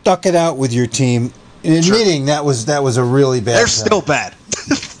you stuck it out with your team, admitting that was a really bad. They're still bad.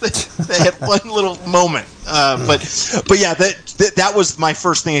 They had one little moment, but yeah, that was my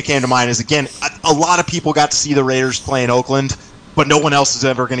first thing that came to mind. Is again, a lot of people got to see the Raiders play in Oakland, but no one else is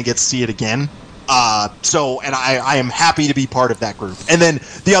ever going to get to see it again. And I am happy to be part of that group. And then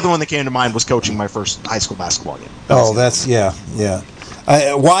the other one that came to mind was coaching my first high school basketball game. Yeah.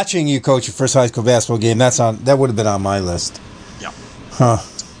 Watching you coach your first high school basketball game, that would have been on my list. Yeah. Huh.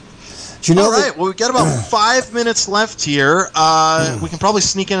 Do you know? All right. Well, we've got about 5 minutes left here. We can probably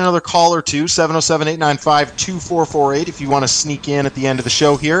sneak in another call or two. 707-895-2448 if you want to sneak in at the end of the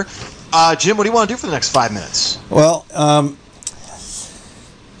show here. Jim, what do you want to do for the next 5 minutes? Well,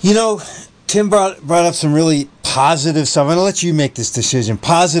 Tim brought up some really positive stuff. I'm going to let you make this decision.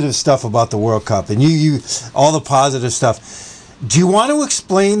 Positive stuff about the World Cup, and you all the positive stuff. Do you want to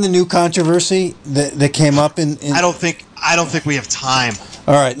explain the new controversy that came up in? I don't think we have time.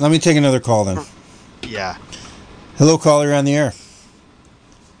 All right, let me take another call then. Yeah. Hello, caller, you're on the air.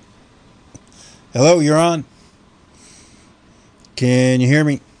 Hello, you're on. Can you hear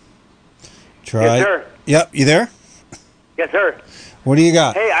me? Try. Yes, sir. Yep, you there? Yes, sir. What do you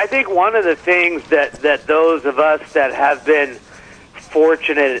got? Hey, I think one of the things that those of us that have been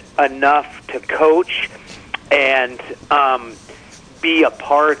fortunate enough to coach and be a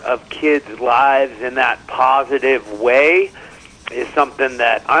part of kids' lives in that positive way is something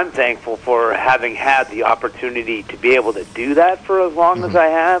that I'm thankful for, having had the opportunity to be able to do that for as long as I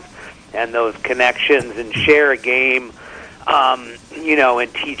have, and those connections, and share a game, and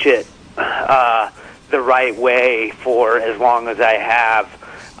teach it the right way for as long as I have,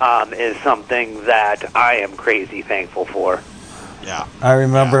 is something that I am crazy thankful for. Yeah. I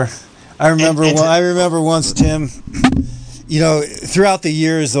remember once, Tim, throughout the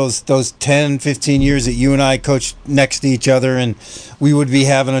years, those 10, 15 years that you and I coached next to each other, and we would be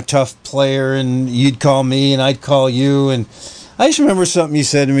having a tough player, and you'd call me and I'd call you, and I just remember something you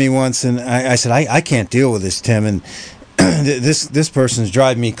said to me once, and I said, I can't deal with this, Tim, and this person's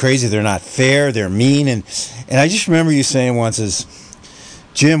driving me crazy. They're not fair. They're mean, and I just remember you saying once, is,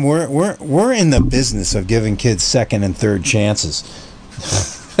 Jim, we're in the business of giving kids second and third chances.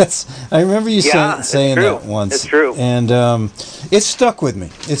 I remember you saying that once. It's true, and it stuck with me.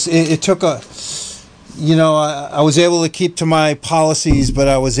 It took a, I was able to keep to my policies, but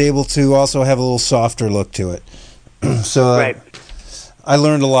I was able to also have a little softer look to it. So right. I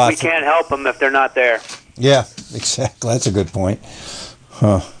learned a lot. We can't help them if they're not there. Yeah, exactly. That's a good point.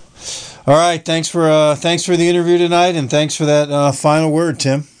 Huh. All right. Thanks for the interview tonight, and thanks for that final word,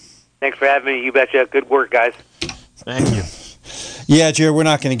 Tim. Thanks for having me. You betcha. Good work, guys. Thank you. Yeah, Jared, we're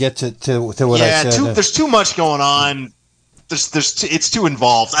not going to get to what I said. There's too much going on. It's too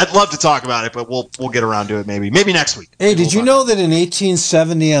involved. I'd love to talk about it, but we'll get around to it maybe next week. Hey, did you know that in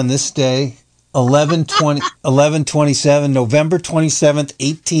 1870 on this day, 11/27, November 27th,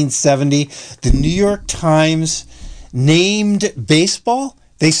 1870, the New York Times named baseball?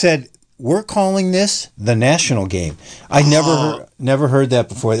 They said, we're calling this the national game. I never heard that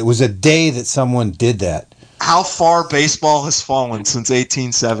before. It was a day that someone did that. How far baseball has fallen since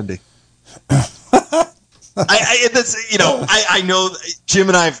 1870? I know Jim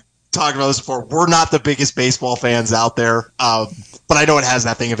and I have talked about this before. We're not the biggest baseball fans out there, but I know it has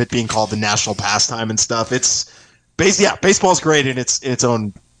that thing of it being called the national pastime and stuff. Baseball's great in its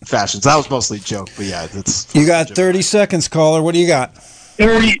own fashion. So that was mostly a joke, but yeah, it's. You got 30 seconds, caller. What do you got?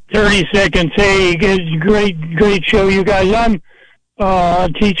 30 seconds. Hey, great show, you guys. I'm a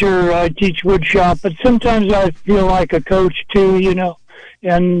teacher. I teach wood shop, but sometimes I feel like a coach too,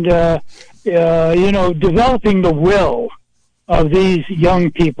 and developing the will of these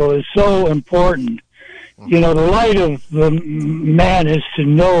young people is so important. The light of the man is to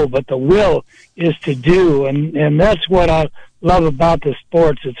know, but the will is to do, and that's what I love about the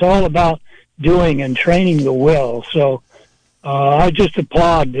sports. It's all about doing and training the will. So I just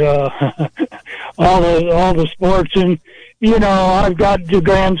applaud all the sports, and I've got a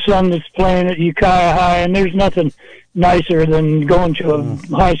grandson that's playing at Ukiah High, and there's nothing nicer than going to a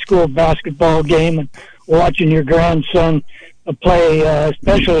high school basketball game and watching your grandson play,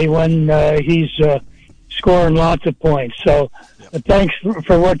 especially when he's scoring lots of points. So thanks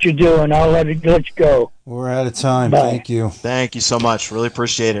for what you're doing. I'll let you go. We're out of time. Bye. Thank you. Thank you so much. Really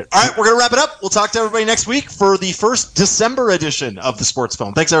appreciate it. All right, we're going to wrap it up. We'll talk to everybody next week for the first December edition of the Sports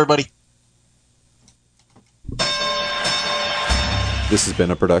Phone. Thanks, everybody. This has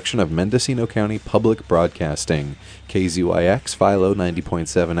been a production of Mendocino County Public Broadcasting. KZYX, Philo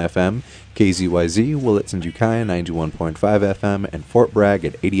 90.7 FM, KZYZ, Willits and Ukiah 91.5 FM, and Fort Bragg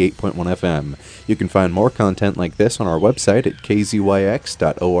at 88.1 FM. You can find more content like this on our website at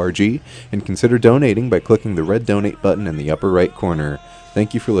kzyx.org, and consider donating by clicking the red donate button in the upper right corner.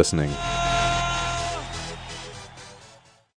 Thank you for listening.